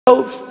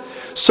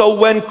So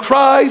when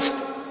Christ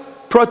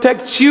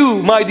protects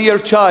you, my dear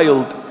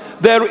child,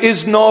 there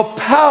is no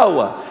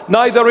power,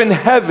 neither in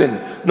heaven,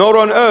 nor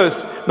on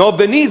earth, nor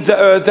beneath the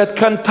earth, that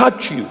can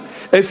touch you.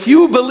 If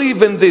you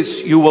believe in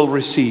this, you will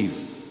receive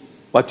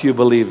what you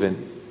believe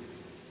in.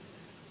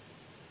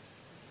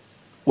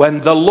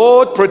 When the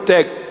Lord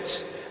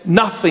protects,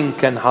 nothing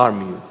can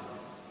harm you.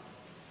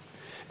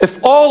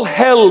 If all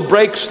hell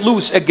breaks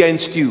loose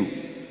against you,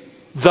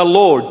 the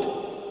Lord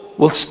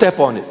will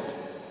step on it.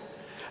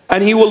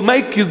 And He will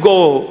make you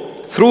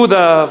go through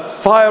the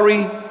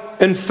fiery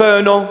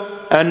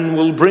inferno and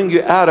will bring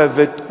you out of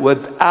it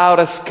without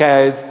a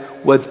scathe,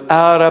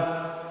 without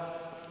a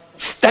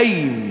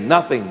stain,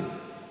 nothing.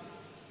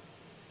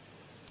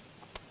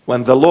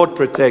 When the Lord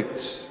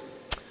protects,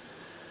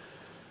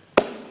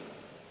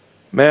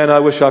 man, I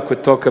wish I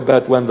could talk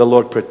about when the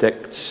Lord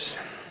protects.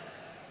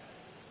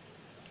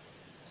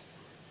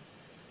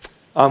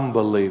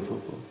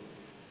 Unbelievable.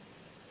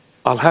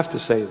 I'll have to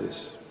say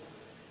this.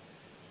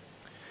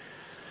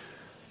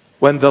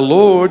 When the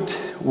Lord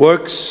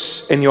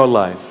works in your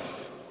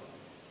life,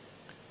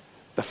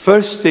 the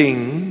first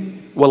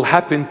thing will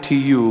happen to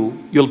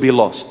you, you'll be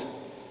lost.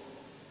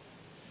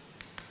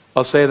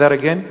 I'll say that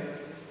again.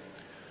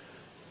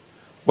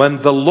 When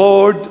the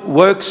Lord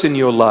works in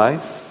your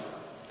life,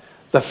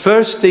 the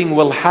first thing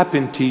will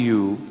happen to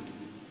you,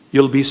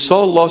 you'll be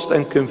so lost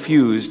and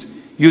confused,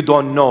 you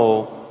don't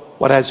know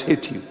what has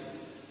hit you.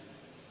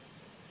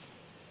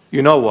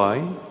 You know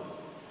why?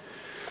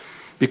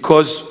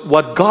 Because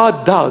what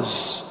God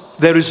does,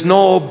 there is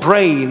no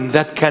brain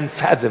that can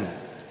fathom.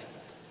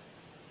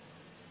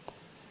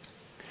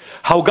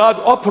 How God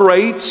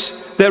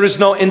operates, there is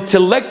no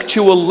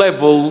intellectual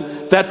level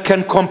that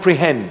can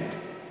comprehend.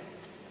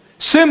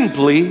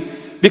 Simply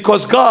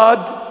because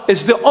God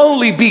is the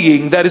only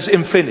being that is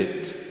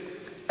infinite.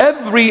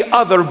 Every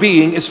other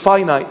being is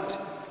finite.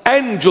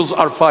 Angels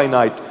are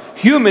finite.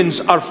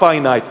 Humans are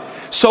finite.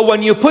 So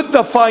when you put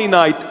the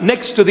finite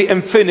next to the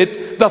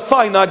infinite, the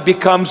finite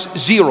becomes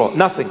zero,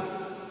 nothing.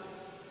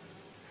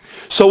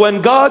 So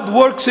when God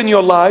works in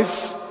your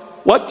life,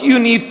 what you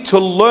need to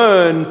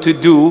learn to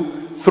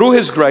do through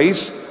His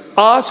grace,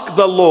 ask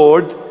the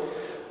Lord,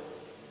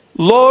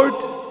 Lord,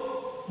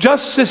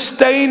 just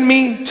sustain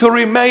me to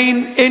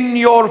remain in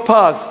your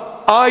path.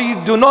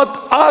 I do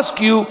not ask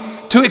you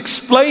to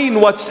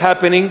explain what's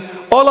happening.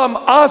 All I'm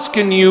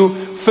asking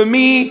you for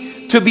me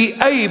to be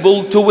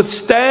able to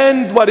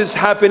withstand what is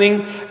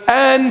happening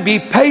and be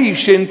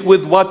patient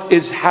with what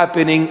is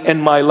happening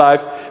in my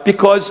life,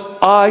 because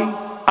I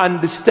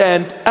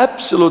understand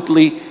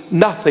absolutely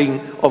nothing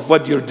of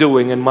what you're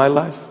doing in my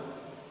life.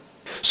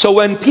 So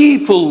when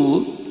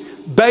people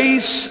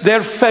base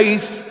their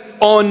faith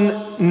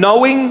on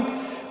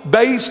knowing,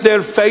 base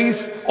their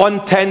faith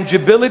on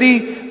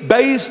tangibility,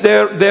 base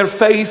their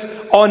faith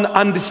on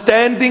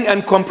understanding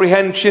and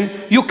comprehension,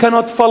 you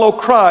cannot follow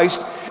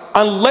Christ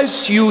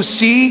unless you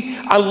see,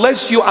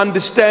 unless you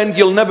understand.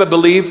 You'll never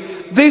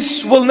believe.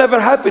 This will never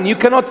happen. You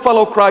cannot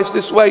follow Christ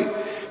this way.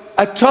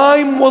 A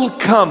time will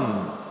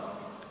come.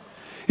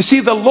 You see,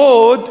 the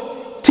Lord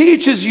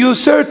teaches you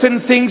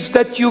certain things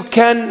that you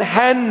can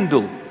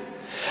handle.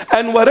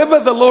 And whatever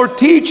the Lord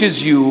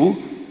teaches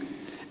you,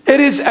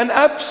 it is an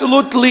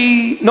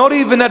absolutely, not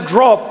even a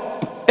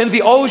drop in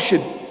the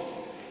ocean.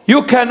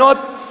 You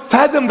cannot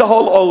fathom the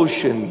whole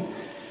ocean.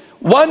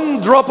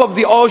 One drop of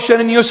the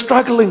ocean and you're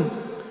struggling.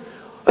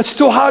 It's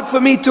too hard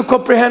for me to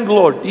comprehend,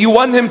 Lord. You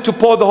want Him to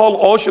pour the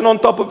whole ocean on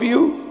top of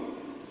you?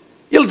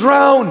 You'll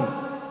drown.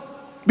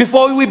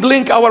 Before we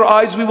blink our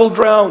eyes, we will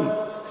drown.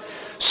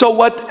 So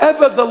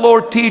whatever the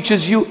Lord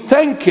teaches you,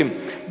 thank Him.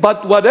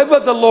 But whatever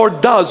the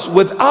Lord does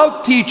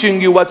without teaching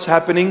you what's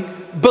happening,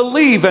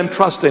 believe and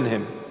trust in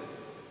Him.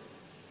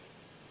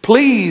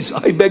 Please,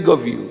 I beg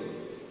of you.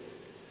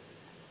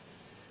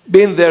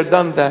 Been there,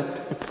 done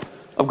that.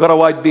 I've got a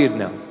white beard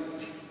now.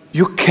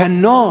 You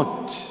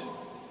cannot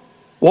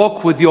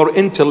walk with your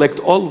intellect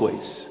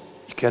always.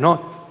 You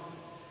cannot.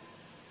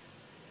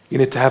 You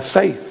need to have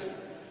faith.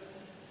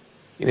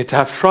 You need to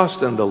have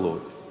trust in the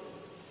Lord.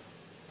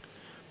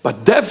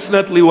 But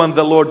definitely when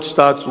the Lord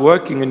starts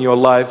working in your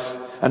life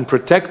and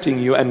protecting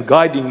you and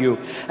guiding you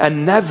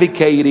and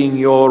navigating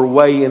your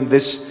way in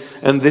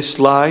this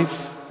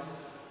life,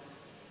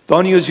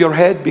 don't use your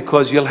head,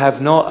 because you'll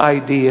have no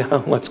idea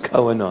what's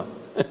going on.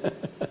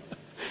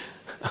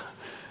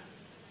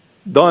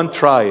 Don't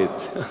try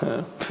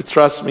it.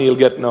 Trust me, you'll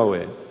get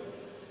nowhere.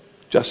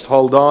 Just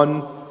hold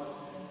on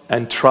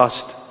and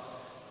trust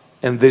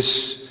in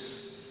this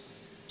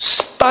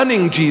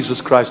stunning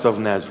Jesus Christ of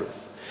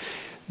Nazareth.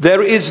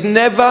 There is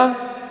never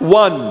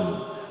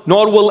one,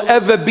 nor will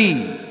ever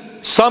be,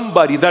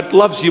 somebody that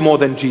loves you more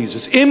than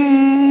Jesus.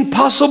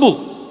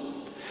 Impossible.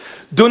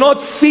 Do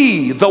not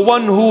fear the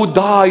one who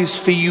dies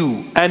for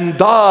you and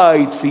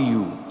died for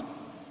you.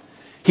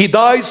 He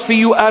dies for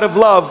you out of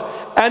love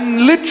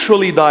and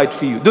literally died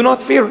for you. Do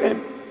not fear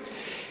Him.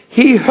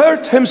 He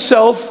hurt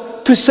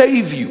Himself to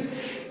save you.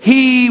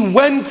 He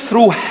went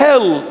through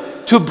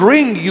hell to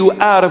bring you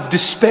out of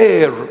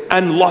despair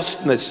and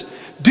lostness.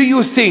 Do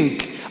you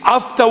think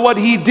after what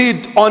he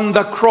did on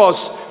the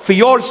cross for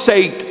your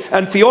sake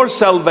and for your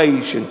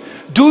salvation,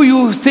 do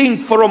you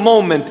think for a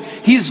moment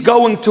he's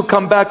going to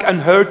come back and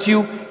hurt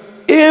you?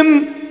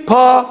 Impossible.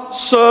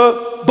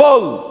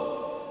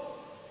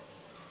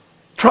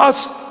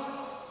 Trust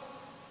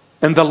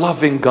in the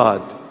loving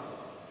God.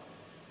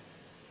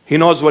 He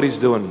knows what he's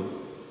doing.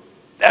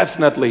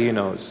 Definitely he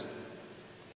knows.